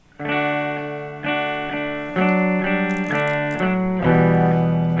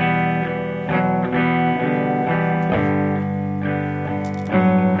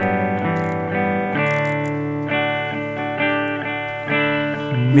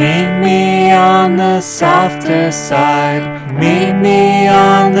Meet me on the softer side. Meet me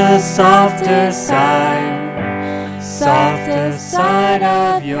on the softer side. Softer side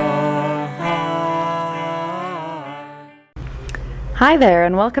of your heart. Hi there,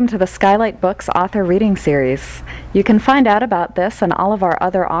 and welcome to the Skylight Books Author Reading Series. You can find out about this and all of our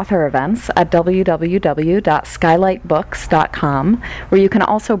other author events at www.skylightbooks.com, where you can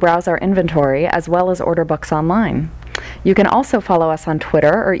also browse our inventory as well as order books online. You can also follow us on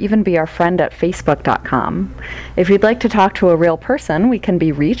Twitter or even be our friend at facebook.com. If you'd like to talk to a real person, we can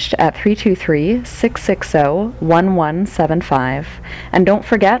be reached at 323-660-1175. And don't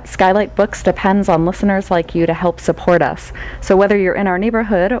forget, Skylight Books depends on listeners like you to help support us. So whether you're in our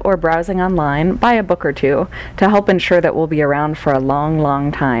neighborhood or browsing online, buy a book or two to help ensure that we'll be around for a long, long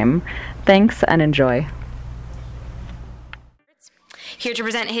time. Thanks and enjoy. Here to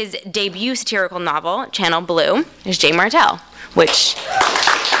present his debut satirical novel, Channel Blue, is Jay Martell, which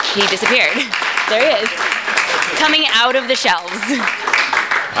he disappeared. There he is, coming out of the shelves.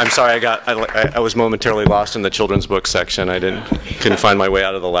 I'm sorry, I was momentarily lost in the children's book section. I couldn't find my way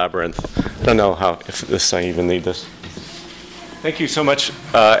out of the labyrinth. Don't know if I even need this. Thank you so much,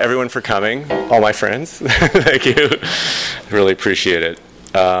 everyone, for coming. All my friends, thank you. I really appreciate it.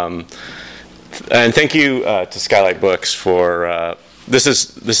 And thank you to Skylight Books for. This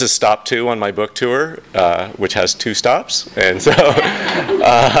is stop 2 on my book tour, which has 2 stops, and so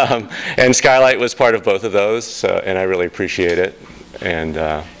and Skylight was part of both of those, and I really appreciate it. And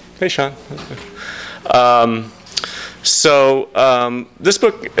hey, Sean. This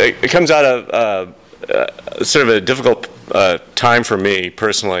book it comes out of sort of a difficult time for me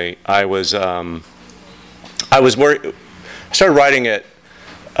personally. I started writing it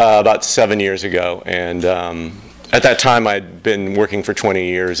about 7 years ago, and. At that time, I'd been working for 20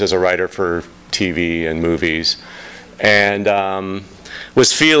 years as a writer for TV and movies, and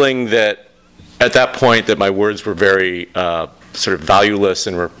was feeling that at that point that my words were very sort of valueless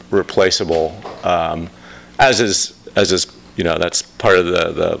and replaceable, as is that's part of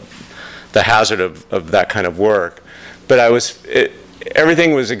the hazard of that kind of work. But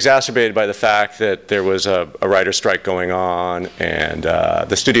everything was exacerbated by the fact that there was a writer's strike going on, and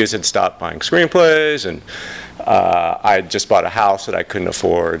the studios had stopped buying screenplays, and I had just bought a house that I couldn't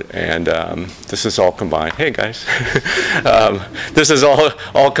afford, and this is all combined. Hey guys, this is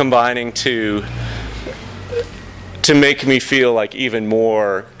all combining to make me feel like even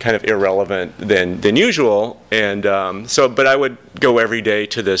more kind of irrelevant than usual. And but I would go every day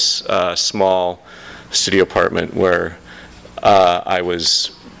to this small studio apartment where I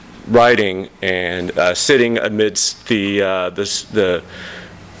was writing and sitting amidst the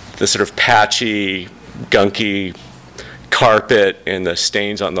sort of patchy, gunky carpet and the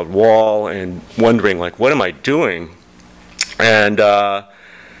stains on the wall, and wondering, like, what am I doing? And I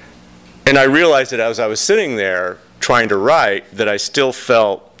realized that as I was sitting there trying to write, that I still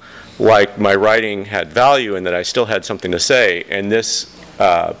felt like my writing had value and that I still had something to say. And this,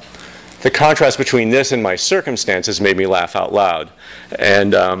 the contrast between this and my circumstances made me laugh out loud.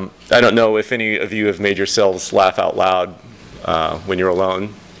 And I don't know if any of you have made yourselves laugh out loud when you're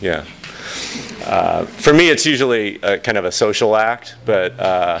alone. Yeah. For me, it's usually kind of a social act, but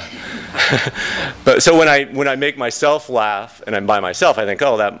so when I make myself laugh and I'm by myself, I think,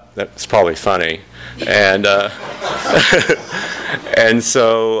 oh, that's probably funny, and and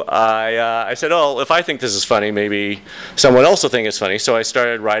so I said, oh, if I think this is funny, maybe someone else will think it's funny. So I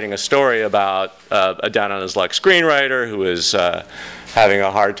started writing a story about a down on his luck screenwriter who was having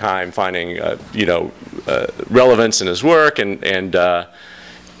a hard time finding relevance in his work, and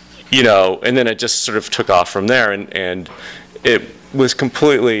then it just sort of took off from there, and it was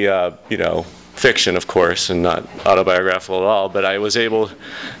completely, fiction, of course, and not autobiographical at all. But I was able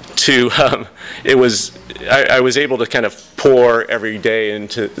to, I was able to kind of pour every day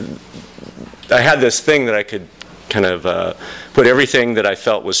into. I had this thing that I could kind of put everything that I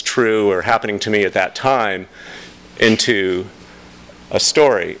felt was true or happening to me at that time into a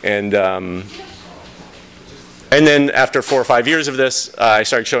story, and then after 4 or 5 years of this, I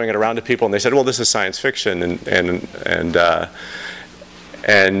started showing it around to people, and they said, "Well, this is science fiction,"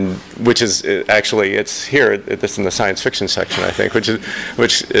 and which is actually, it's here. It's in the science fiction section, I think, which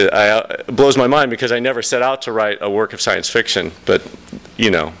blows my mind, because I never set out to write a work of science fiction, but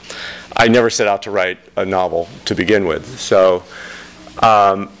I never set out to write a novel to begin with. So,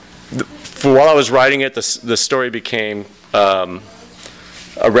 while I was writing it, the story became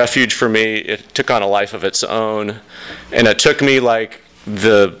a refuge for me. It took on a life of its own, and it took me, like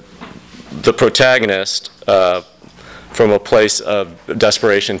the protagonist, from a place of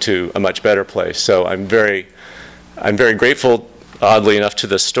desperation to a much better place. So I'm very grateful oddly enough, to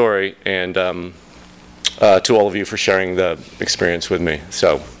this story, and to all of you for sharing the experience with me.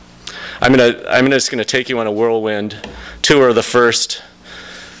 So I'm just gonna take you on a whirlwind tour of the first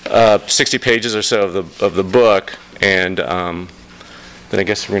 60 pages or so of the book, and then I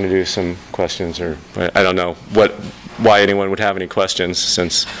guess we're going to do some questions, or I don't know why anyone would have any questions,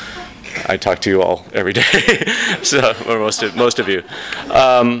 since I talk to you all every day, so, or most of you.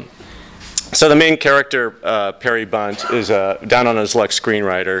 So the main character, Perry Bunt, is a down on his luck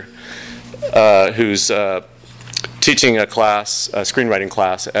screenwriter who's teaching a screenwriting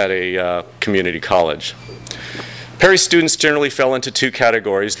class at a community college. Perry's students generally fell into two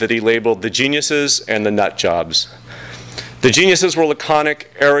categories that he labeled the geniuses and the nut jobs. The geniuses were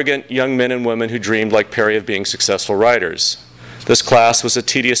laconic, arrogant young men and women who dreamed, like Perry, of being successful writers. This class was a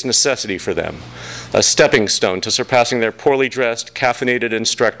tedious necessity for them, a stepping stone to surpassing their poorly dressed, caffeinated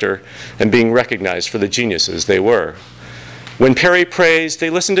instructor and being recognized for the geniuses they were. When Perry praised,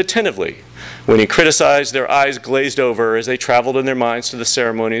 they listened attentively. When he criticized, their eyes glazed over as they traveled in their minds to the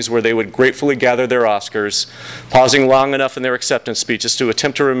ceremonies where they would gratefully gather their Oscars, pausing long enough in their acceptance speeches to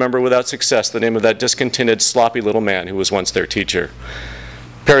attempt to remember without success the name of that discontented, sloppy little man who was once their teacher.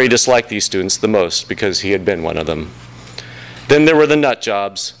 Perry disliked these students the most because he had been one of them. Then there were the nut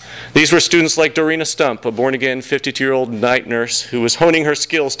jobs. These were students like Dorina Stump, a born-again 52-year-old night nurse who was honing her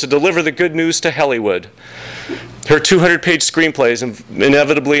skills to deliver the good news to Hollywood. Her 200-page screenplays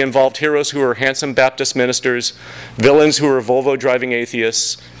inevitably involved heroes who were handsome Baptist ministers, villains who were Volvo-driving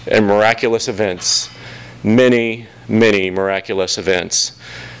atheists, and miraculous events. Many, many miraculous events.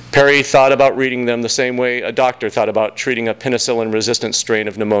 Perry thought about reading them the same way a doctor thought about treating a penicillin-resistant strain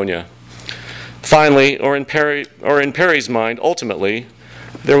of pneumonia. Finally, or in Perry's mind, ultimately,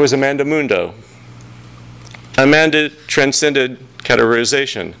 there was Amanda Mundo. Amanda transcended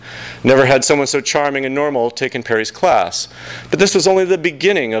categorization. Never had someone so charming and normal taken Perry's class. But this was only the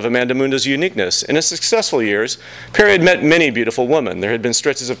beginning of Amanda Mundo's uniqueness. In his successful years, Perry had met many beautiful women. There had been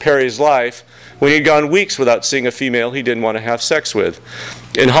stretches of Perry's life when he had gone weeks without seeing a female he didn't want to have sex with.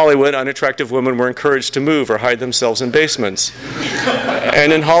 In Hollywood, unattractive women were encouraged to move or hide themselves in basements.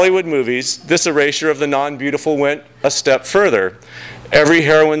 And in Hollywood movies, this erasure of the non-beautiful went a step further. Every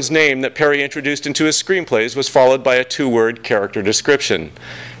heroine's name that Perry introduced into his screenplays was followed by a two-word character description: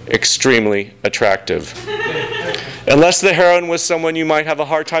 extremely attractive. Unless the heroine was someone you might have a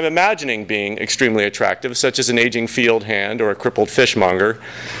hard time imagining being extremely attractive, such as an aging field hand or a crippled fishmonger.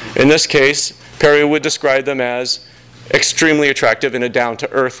 In this case, Perry would describe them as extremely attractive in a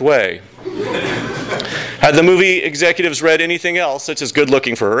down-to-earth way. Had the movie executives read anything else, such as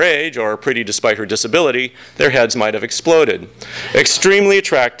good-looking for her age or pretty despite her disability, their heads might have exploded. Extremely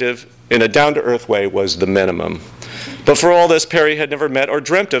attractive in a down-to-earth way was the minimum. But for all this, Perry had never met or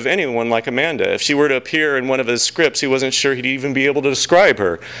dreamt of anyone like Amanda. If she were to appear in one of his scripts, he wasn't sure he'd even be able to describe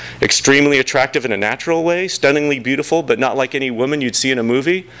her. Extremely attractive in a natural way, stunningly beautiful, but not like any woman you'd see in a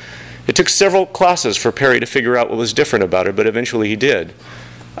movie. It took several classes for Perry to figure out what was different about her, but eventually he did.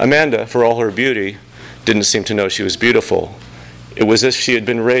 Amanda, for all her beauty, didn't seem to know she was beautiful. It was as if she had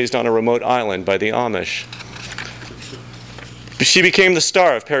been raised on a remote island by the Amish. She became the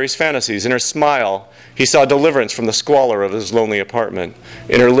star of Perry's fantasies. In her smile, he saw deliverance from the squalor of his lonely apartment.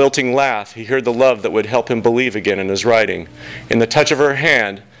 In her lilting laugh, he heard the love that would help him believe again in his writing. In the touch of her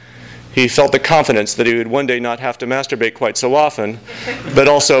hand, he felt the confidence that he would one day not have to masturbate quite so often, but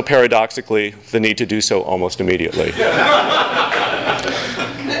also, paradoxically, the need to do so almost immediately.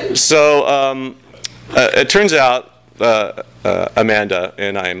 So it turns out Amanda,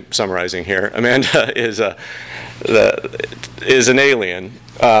 and I'm summarizing here, Amanda is an alien.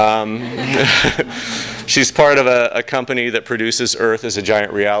 She's part of a company that produces Earth as a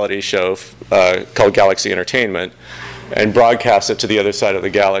giant reality show called Galaxy Entertainment, and broadcasts it to the other side of the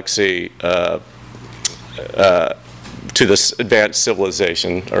galaxy to this advanced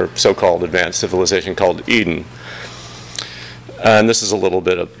civilization, or so-called advanced civilization called Eden. And this is a little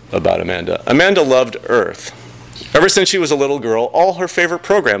bit about Amanda. Amanda loved Earth. Ever since she was a little girl, all her favorite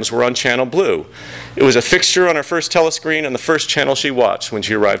programs were on Channel Blue. It was a fixture on her first telescreen and the first channel she watched when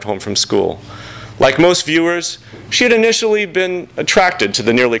she arrived home from school. Like most viewers, she had initially been attracted to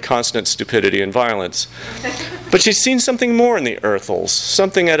the nearly constant stupidity and violence. But she'd seen something more in the Earthals,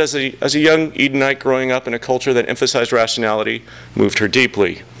 something that as a young Edenite growing up in a culture that emphasized rationality moved her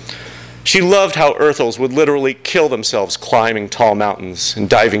deeply. She loved how Earthals would literally kill themselves climbing tall mountains and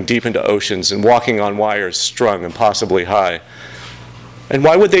diving deep into oceans and walking on wires strung impossibly high. And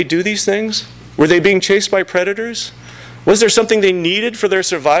why would they do these things? Were they being chased by predators? Was there something they needed for their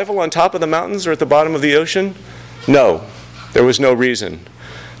survival on top of the mountains or at the bottom of the ocean? No, there was no reason.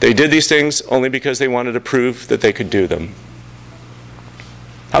 They did these things only because they wanted to prove that they could do them.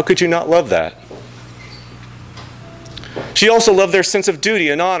 How could you not love that? She also loved their sense of duty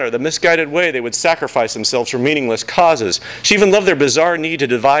and honor, the misguided way they would sacrifice themselves for meaningless causes. She even loved their bizarre need to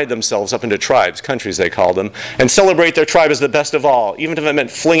divide themselves up into tribes, countries they called them, and celebrate their tribe as the best of all, even if it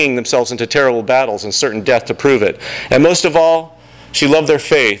meant flinging themselves into terrible battles and certain death to prove it. And most of all, she loved their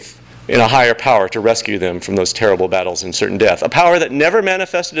faith in a higher power to rescue them from those terrible battles and certain death, a power that never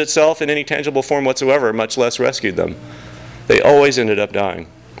manifested itself in any tangible form whatsoever, much less rescued them. They always ended up dying.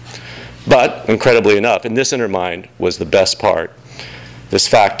 But, incredibly enough, and this in her mind was the best part, this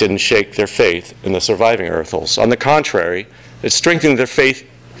fact didn't shake their faith in the surviving Earthals. On the contrary, it strengthened their faith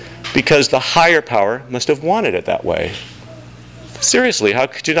because the higher power must have wanted it that way. Seriously, how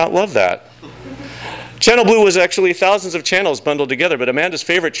could you not love that? Channel Blue was actually thousands of channels bundled together, but Amanda's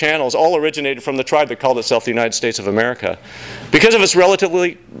favorite channels all originated from the tribe that called itself the United States of America. Because of its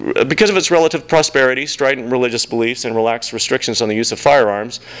relative prosperity, strident religious beliefs, and relaxed restrictions on the use of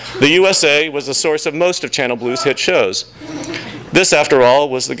firearms, the USA was the source of most of Channel Blue's hit shows. This, after all,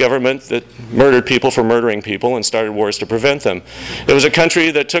 was the government that murdered people for murdering people and started wars to prevent them. It was a country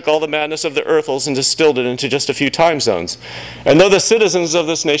that took all the madness of the Earthals and distilled it into just a few time zones. And though the citizens of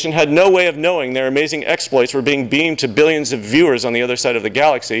this nation had no way of knowing their amazing exploits were being beamed to billions of viewers on the other side of the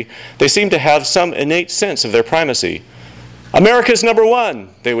galaxy, they seemed to have some innate sense of their primacy. "America's #1,"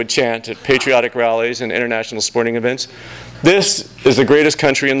 they would chant at patriotic rallies and international sporting events. "This is the greatest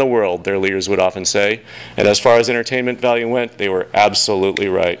country in the world," their leaders would often say. And as far as entertainment value went, they were absolutely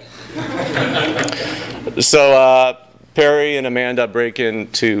right. So Perry and Amanda break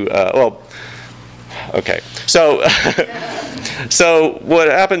into, So, so what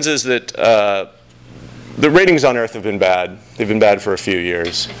happens is that the ratings on Earth have been bad. They've been bad for a few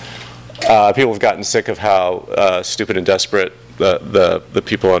years. People have gotten sick of how stupid and desperate the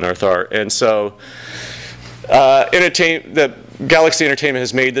people on Earth are. And so the Galaxy Entertainment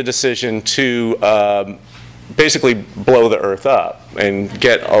has made the decision to basically blow the Earth up and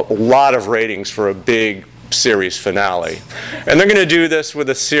get a lot of ratings for a big series finale. And they're going to do this with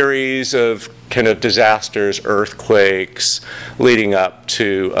a series of kind of disasters, earthquakes, leading up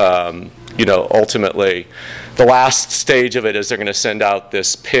to, ultimately, the last stage of it is they're going to send out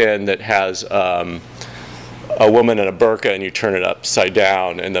this pin that has a woman in a burqa, and you turn it upside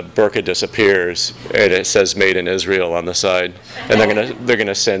down, and the burqa disappears, and it says "Made in Israel" on the side. And they're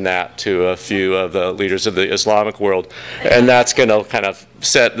gonna send that to a few of the leaders of the Islamic world, and that's going to kind of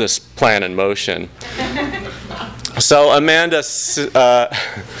set this plan in motion. So Amanda, it's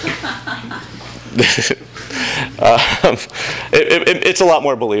a lot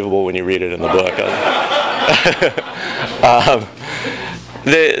more believable when you read it in the book.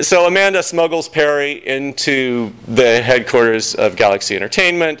 So Amanda smuggles Perry into the headquarters of Galaxy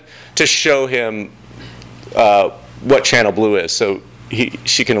Entertainment to show him what Channel Blue is, so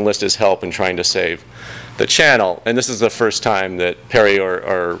she can enlist his help in trying to save the channel. And this is the first time that Perry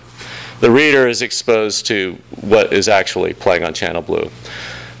or the reader is exposed to what is actually playing on Channel Blue.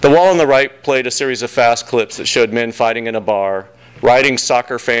 The wall on the right played a series of fast clips that showed men fighting in a bar, riding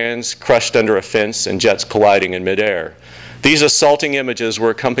soccer fans crushed under a fence, and jets colliding in midair. These assaulting images were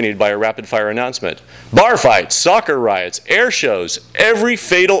accompanied by a rapid-fire announcement. Bar fights, soccer riots, air shows, every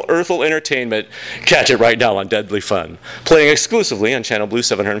fatal Earthal entertainment. Catch it right now on Deadly Fun, playing exclusively on Channel Blue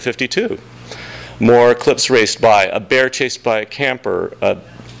 752. More clips raced by, a bear chased by a camper, a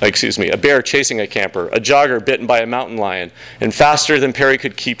bear chasing a camper, a jogger bitten by a mountain lion, and faster than Perry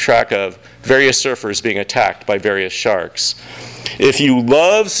could keep track of, various surfers being attacked by various sharks. If you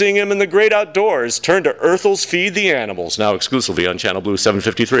love seeing him in the great outdoors, turn to Earthal's Feed the Animals, now exclusively on Channel Blue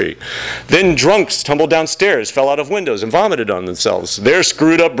 753. Then drunks tumbled downstairs, fell out of windows, and vomited on themselves. Their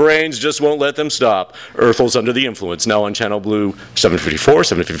screwed up brains just won't let them stop. Earthal's Under the Influence, now on Channel Blue 754,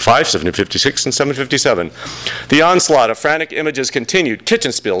 755, 756, and 757. The onslaught of frantic images continued.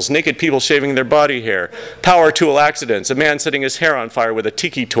 Kitchen spills, naked people shaving their body hair, power tool accidents, a man setting his hair on fire with a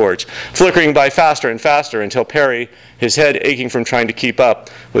tiki torch, flickering by faster and faster until Perry, his head aching from trying to keep up,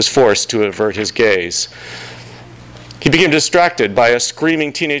 was forced to avert his gaze. He became distracted by a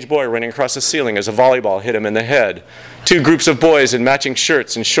screaming teenage boy running across the ceiling as a volleyball hit him in the head. Two groups of boys in matching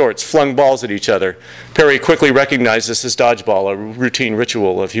shirts and shorts flung balls at each other. Perry quickly recognized this as dodgeball, a routine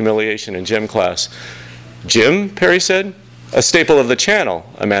ritual of humiliation in gym class. "Gym?" Perry said. "A staple of the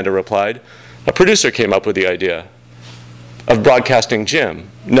channel," Amanda replied. "A producer came up with the idea." "Of broadcasting gym?"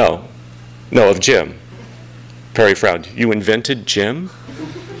 No, of gym." Perry frowned. "You invented gym?"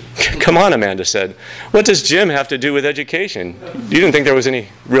 Come on, Amanda said. What does gym have to do with education? You didn't think there was any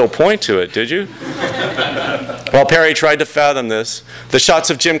real point to it, did you? While Perry tried to fathom this, the shots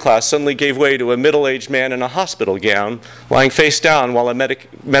of gym class suddenly gave way to a middle-aged man in a hospital gown lying face down while a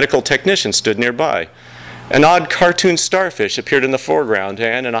medical technician stood nearby. An odd cartoon starfish appeared in the foreground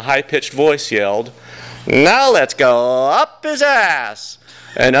and, in a high-pitched voice, yelled, "Now let's go up his ass!"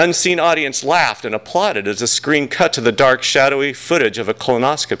 An unseen audience laughed and applauded as the screen cut to the dark, shadowy footage of a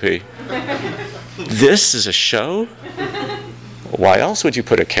colonoscopy. This is a show? Why else would you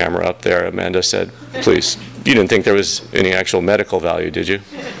put a camera up there? Amanda said. Please, you didn't think there was any actual medical value, did you?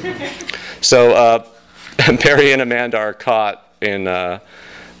 So Perry and Amanda are caught by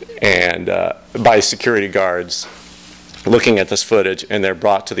security guards looking at this footage, and they're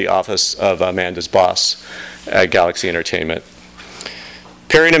brought to the office of Amanda's boss at Galaxy Entertainment.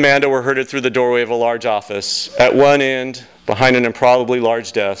 Perry and Amanda were herded through the doorway of a large office. At one end, behind an improbably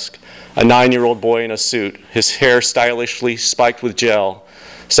large desk, a 9-year-old boy in a suit, his hair stylishly spiked with gel,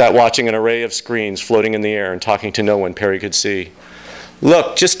 sat watching an array of screens floating in the air and talking to no one Perry could see.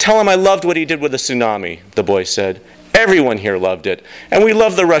 "Look, just tell him I loved what he did with the tsunami," the boy said. "Everyone here loved it, and we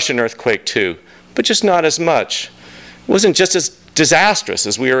loved the Russian earthquake too, but just not as much. It wasn't just as disastrous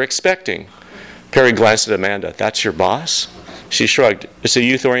as we were expecting." Perry glanced at Amanda. "That's your boss?" She shrugged. "It's a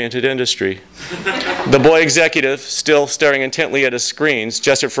youth-oriented industry." The boy executive, still staring intently at his screens,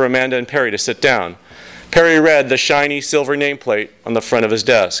 gestured for Amanda and Perry to sit down. Perry read the shiny silver nameplate on the front of his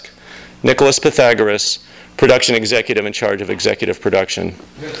desk. Nicholas Pythagoras, production executive in charge of executive production.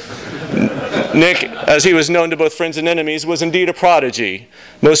 Nick, as he was known to both friends and enemies, was indeed a prodigy.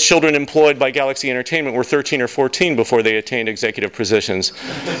 Most children employed by Galaxy Entertainment were 13 or 14 before they attained executive positions.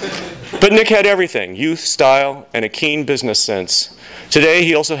 But Nick had everything: youth, style, and a keen business sense. Today,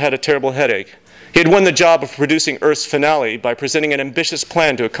 he also had a terrible headache. He had won the job of producing Earth's finale by presenting an ambitious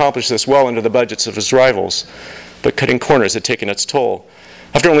plan to accomplish this well under the budgets of his rivals. But cutting corners had taken its toll.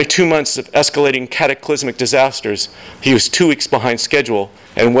 After only 2 months of escalating cataclysmic disasters, he was 2 weeks behind schedule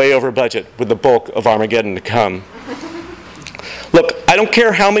and way over budget, with the bulk of Armageddon to come. "Look, I don't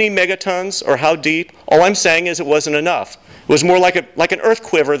care how many megatons or how deep. All I'm saying is it wasn't enough. It was more like an earth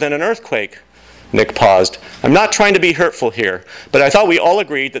quiver than an earthquake." Nick paused. "I'm not trying to be hurtful here, but I thought we all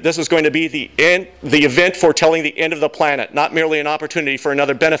agreed that this was going to be the event foretelling the end of the planet, not merely an opportunity for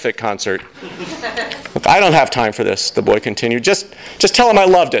another benefit concert." "Look, I don't have time for this," the boy continued. Just tell him I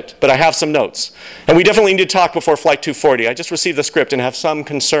loved it, but I have some notes. And we definitely need to talk before Flight 240. I just received the script and have some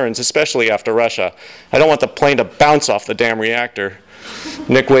concerns, especially after Russia. I don't want the plane to bounce off the damn reactor."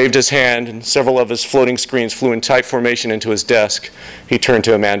 Nick waved his hand, and several of his floating screens flew in tight formation into his desk. He turned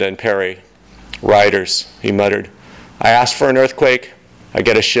to Amanda and Perry. "Writers," he muttered. "I asked for an earthquake, I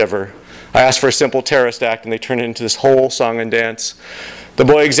get a shiver. I asked for a simple terrorist act, and they turn it into this whole song and dance." The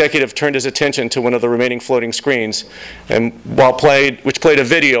boy executive turned his attention to one of the remaining floating screens, and which played a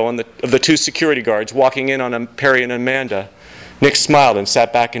video of the 2 security guards walking in on Perry and Amanda. Nick smiled and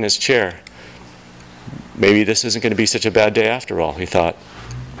sat back in his chair. Maybe this isn't going to be such a bad day after all, he thought.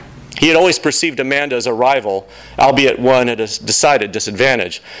 He had always perceived Amanda as a rival, albeit one at a decided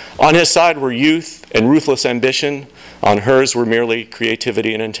disadvantage. On his side were youth and ruthless ambition. On hers were merely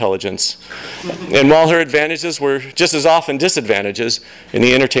creativity and intelligence. And while her advantages were just as often disadvantages in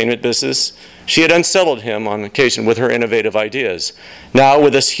the entertainment business, she had unsettled him on occasion with her innovative ideas. Now,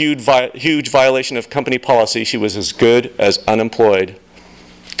 with this huge violation of company policy, she was as good as unemployed.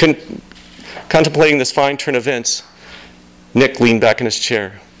 Contemplating this fine turn of events, Nick leaned back in his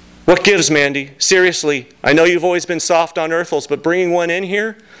chair. "What gives, Mandy? Seriously, I know you've always been soft on Earthals, but bringing one in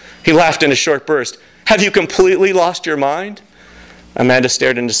here?" He laughed in a short burst. "Have you completely lost your mind?" Amanda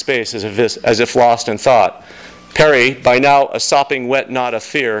stared into space as if lost in thought. Perry, by now a sopping wet knot of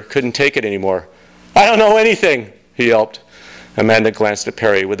fear, couldn't take it anymore. "I don't know anything," he yelped. Amanda glanced at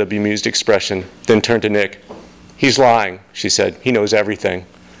Perry with a bemused expression, then turned to Nick. "He's lying," she said. "He knows everything.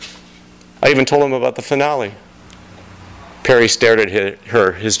 I even told him about the finale." Perry stared at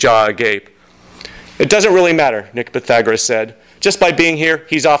her, his jaw agape. "It doesn't really matter," Nick Pythagoras said. "Just by being here,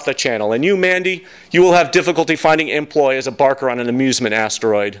 he's off the channel. And you, Mandy, you will have difficulty finding employ as a barker on an amusement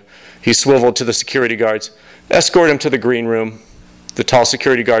asteroid." He swiveled to the security guards. "Escort him to the green room." The tall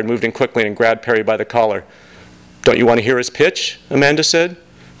security guard moved in quickly and grabbed Perry by the collar. "Don't you want to hear his pitch?" Amanda said.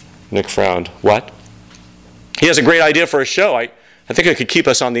 Nick frowned. "What?" "He has a great idea for a show. I think it could keep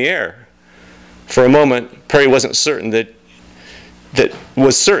us on the air." For a moment, Perry wasn't certain that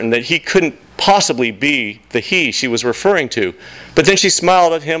he couldn't possibly be the he she was referring to. But then she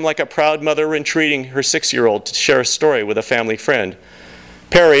smiled at him like a proud mother entreating her 6-year-old to share a story with a family friend.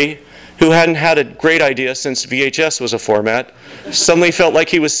 Perry, who hadn't had a great idea since VHS was a format, suddenly felt like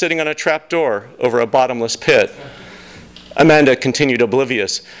he was sitting on a trap door over a bottomless pit. Amanda continued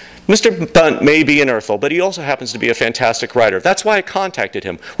oblivious. Mr. Bunt may be an Earthel, but he also happens to be a fantastic writer. That's why I contacted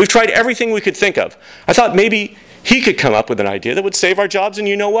him. We've tried everything we could think of. I thought maybe he could come up with an idea that would save our jobs, and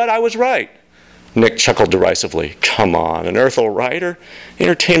you know what? I was right. Nick chuckled derisively. Come on, an Earthel writer?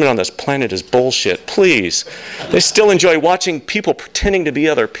 Entertainment on this planet is bullshit. Please. They still enjoy watching people pretending to be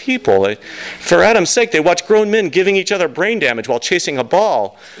other people. For Adam's sake, they watch grown men giving each other brain damage while chasing a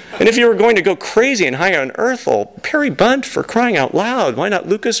ball. And if you were going to go crazy and hire an Earthel, Perry Bunt, for crying out loud. Why not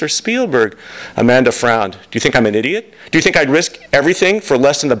Lucas or Spielberg? Amanda frowned. Do you think I'm an idiot? Do you think I'd risk everything for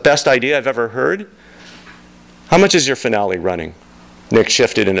less than the best idea I've ever heard? How much is your finale running? Nick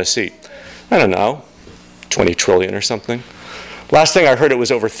shifted in his seat. I don't know, 20 trillion or something. Last thing I heard, it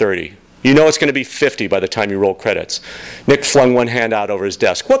was over 30. You know it's going to be 50 by the time you roll credits. Nick flung one hand out over his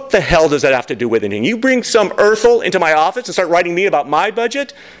desk. What the hell does that have to do with anything? You bring some Earthel into my office and start writing me about my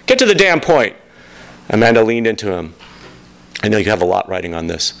budget? Get to the damn point. Amanda leaned into him. I know you have a lot writing on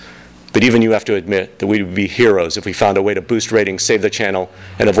this, but even you have to admit that we would be heroes if we found a way to boost ratings, save the channel,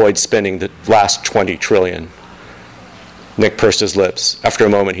 and avoid spending the last 20 trillion. Nick pursed his lips. After a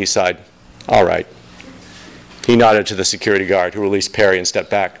moment, he sighed. All right. He nodded to the security guard, who released Perry and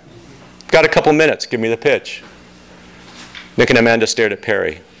stepped back. Got a couple minutes. Give me the pitch. Nick and Amanda stared at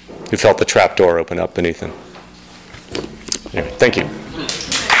Perry, who felt the trap door open up beneath him. Anyway, thank you.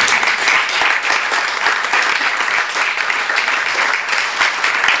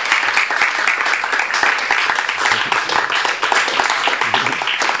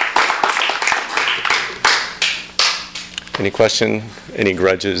 Any question? Any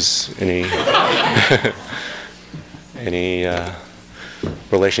grudges? Any any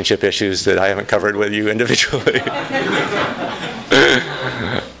relationship issues that I haven't covered with you individually?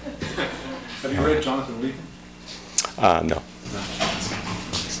 Have you read Jonathan Lethem? No.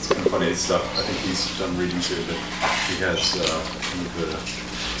 It's kind of funny stuff. I think he's done reading too, but he has kind of the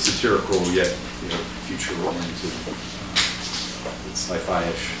satirical yet future-oriented,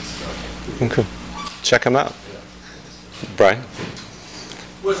 sci-fi-ish stuff. Okay. Check him out. Brian?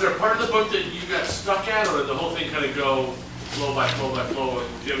 Was there a part of the book that you got stuck at, or did the whole thing kind of go flow by flow by flow?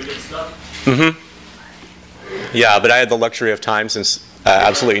 Did you ever get stuck? Mm-hmm. Yeah, but I had the luxury of time since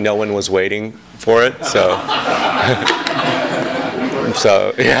absolutely no one was waiting for it. So,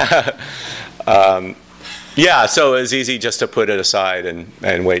 yeah. Yeah, so it was easy just to put it aside and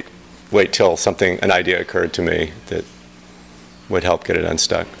wait till an idea occurred to me that would help get it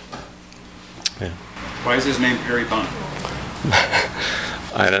unstuck. Yeah. Why is his name Perry Bunt?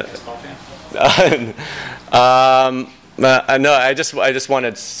 I don't. No, I just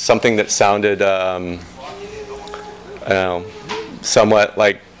wanted something that sounded, I don't know, somewhat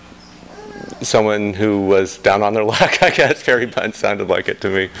like someone who was down on their luck. I guess Perry Bunt sounded like it to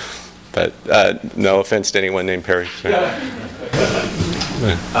me, but no offense to anyone named Perry.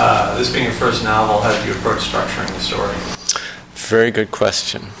 This being your first novel, how did you approach structuring the story? Very good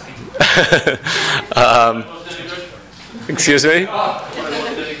question. Excuse me?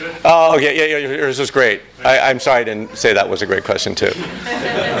 Oh, yeah, yours was great. I'm sorry I didn't say that was a great question, too.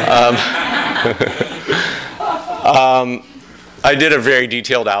 I did a very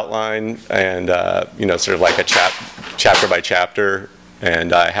detailed outline and, sort of like a chapter by chapter,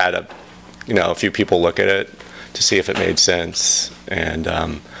 and I had a few people look at it to see if it made sense, and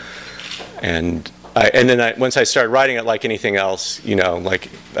then once I started writing it, like anything else, like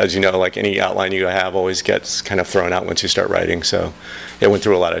any outline you have always gets kind of thrown out once you start writing. So it went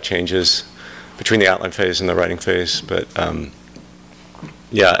through a lot of changes between the outline phase and the writing phase. But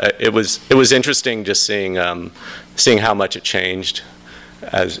yeah, it was interesting just seeing how much it changed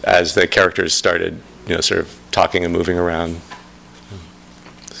as the characters started, sort of talking and moving around.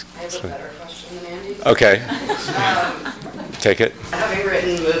 I have a better question than Andy. Okay. Take it. Having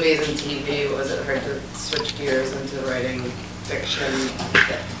written movies and TV, was it hard to switch gears into writing fiction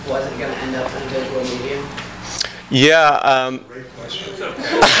that wasn't going to end up in a visual medium? Yeah. Great question.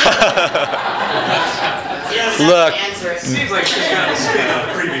 Look. Seems like she's got to speak on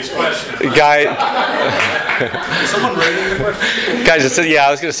the previous question. Is someone rating the question? Guys,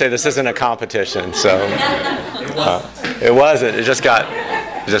 I was going to say this isn't a competition, so it wasn't. It just got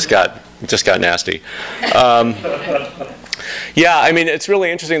nasty. Yeah, I mean, it's really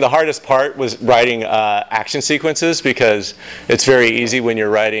interesting. The hardest part was writing action sequences because it's very easy when you're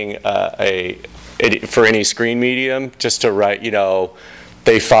writing for any screen medium just to write,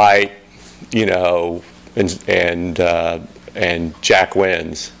 they fight, and Jack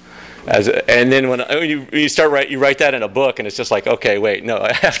wins. And then when you start you write that in a book, and it's just like, okay, wait, no,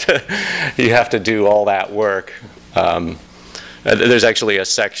 you have to do all that work. there's actually a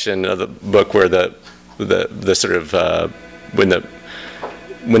section of the book where the sort of when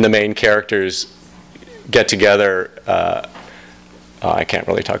the main characters get together. I can't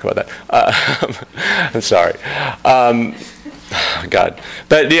really talk about that. I'm sorry. God.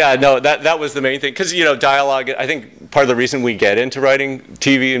 But yeah, no, that was the main thing. Because, dialogue, I think part of the reason we get into writing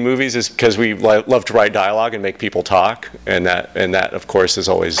TV and movies is because we love to write dialogue and make people talk. And that of course, is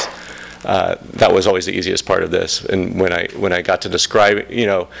always, that was always the easiest part of this. And when I got to describe,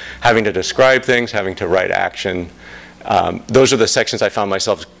 having to describe things, having to write action, those are the sections I found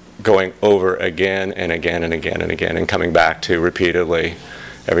myself going over again and again and again and again and coming back to repeatedly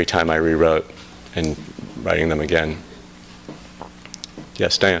every time I rewrote and writing them again.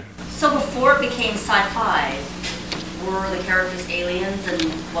 Yes, Diane? So before it became sci-fi, were the characters aliens, and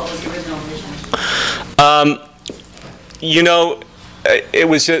what was the original vision? It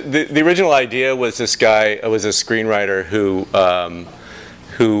was the original idea was this guy was a screenwriter who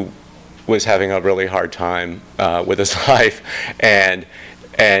was having a really hard time with his life, and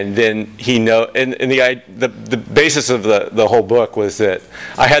then the basis of the whole book was that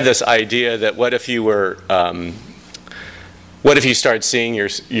I had this idea that what if you started seeing your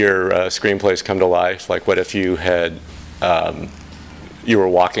screenplays come to life? Like, what if you had you were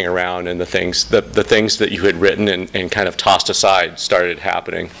walking around and the things that you had written and kind of tossed aside started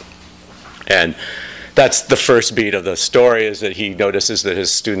happening. And that's the first beat of the story, is that he notices that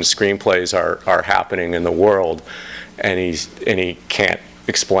his students' screenplays are happening in the world, and he can't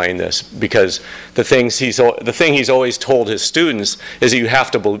explain this, because the thing he's always told his students is that you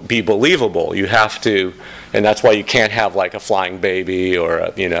have to be believable. You have to, and that's why you can't have like a flying baby or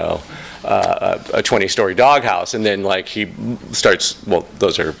a 20-story doghouse. And then like he starts, well,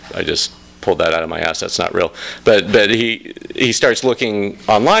 those are, I just pulled that out of my ass. That's not real. But he starts looking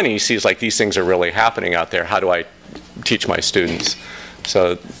online and he sees like these things are really happening out there. How do I teach my students?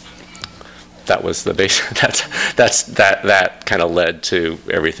 So that was the base. That kind of led to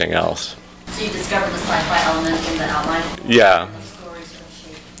everything else. So you discovered the sci-fi element in the outline? Yeah.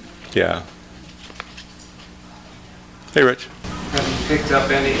 Yeah. Hey, Rich. Have you picked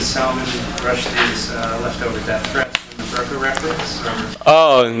up any Salman Rushdie's leftover death threats from the Burqa reference?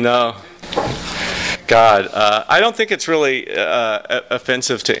 Oh, no. God, I don't think it's really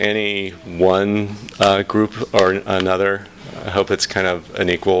offensive to any one group or another. I hope it's kind of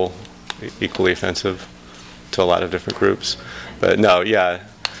equally offensive to a lot of different groups. But no, yeah,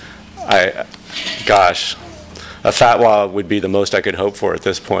 gosh, a fatwa would be the most I could hope for at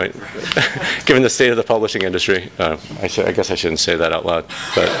this point, given the state of the publishing industry. I guess I shouldn't say that out loud,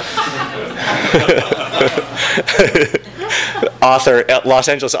 but Los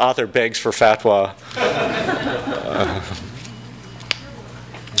Angeles author begs for fatwa.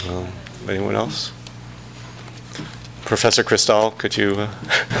 Anyone else? Professor Cristal, could you?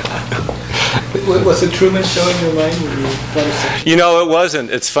 Was the Truman Show in your mind when you thought it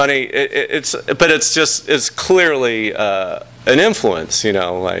wasn't. It's funny. But it's clearly an influence.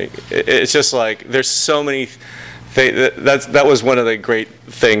 It's just like there's so many. That was one of the great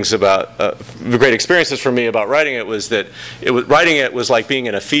things about the great experiences for me about writing it, was that writing it was like being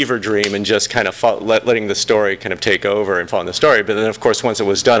in a fever dream and just kind of letting the story kind of take over and follow the story. But then of course once it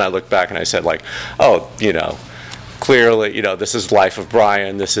was done, I looked back and I said like, oh, clearly, this is Life of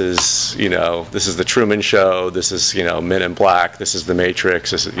Brian. This is the Truman Show. This is Men in Black. This is The Matrix.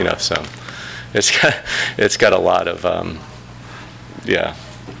 This is, so it's got a lot of yeah.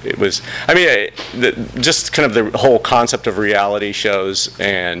 It was. I mean, just kind of the whole concept of reality shows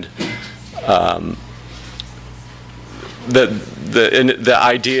and the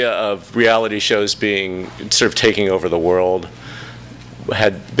idea of reality shows being sort of taking over the world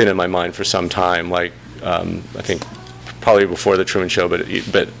had been in my mind for some time. Like. I think probably before the Truman Show, but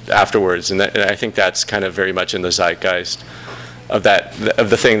afterwards, and I think that's kind of very much in the zeitgeist of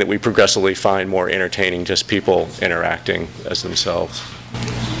the thing that we progressively find more entertaining, just people interacting as themselves.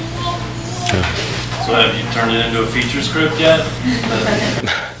 So have you turned it into a feature script yet?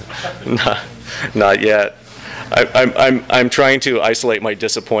 Not yet. I'm trying to isolate my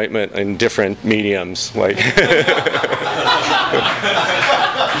disappointment in different mediums, like.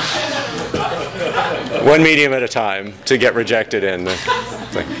 One medium at a time to get rejected in.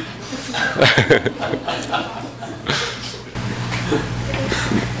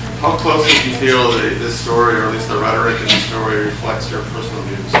 How closely do you feel this story, or at least the rhetoric in the story, reflects your personal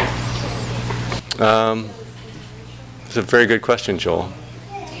views? It's a very good question, Joel.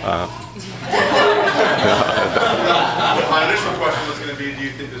 My initial question was going to be, do you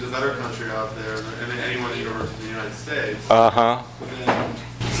think there's a better country out there, and anyone in the United States? Uh-huh.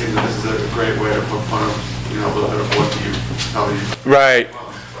 It seems that this is a great way to poke fun of you know, a little bit of how you. Right.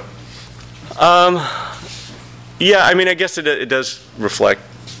 Yeah, I mean, I guess it does reflect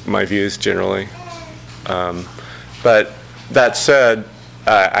my views generally. But that said,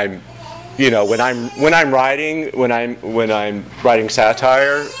 I'm, you know, when I'm writing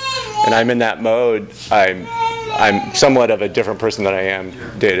satire, and I'm in that mode, I'm somewhat of a different person than I am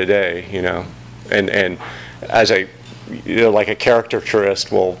day to day, you know, and as like a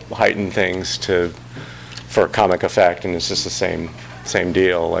caricaturist will heighten things for comic effect, and it's just the same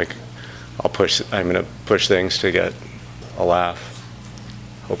deal. Like I'm gonna push things to get a laugh,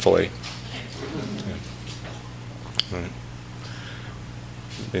 hopefully. Yeah. All right.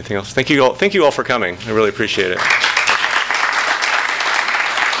 Anything else? Thank you all for coming. I really appreciate it.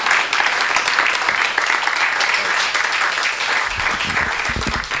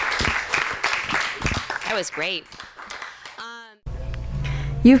 That was great.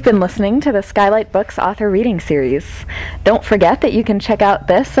 You've been listening to the Skylight Books author reading series. Don't forget that you can check out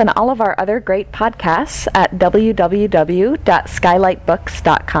this and all of our other great podcasts at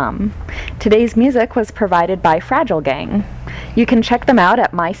www.skylightbooks.com. Today's music was provided by Fragile Gang. You can check them out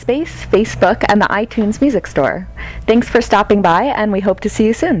at MySpace, Facebook, and the iTunes Music Store. Thanks for stopping by, and we hope to see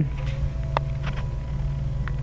you soon.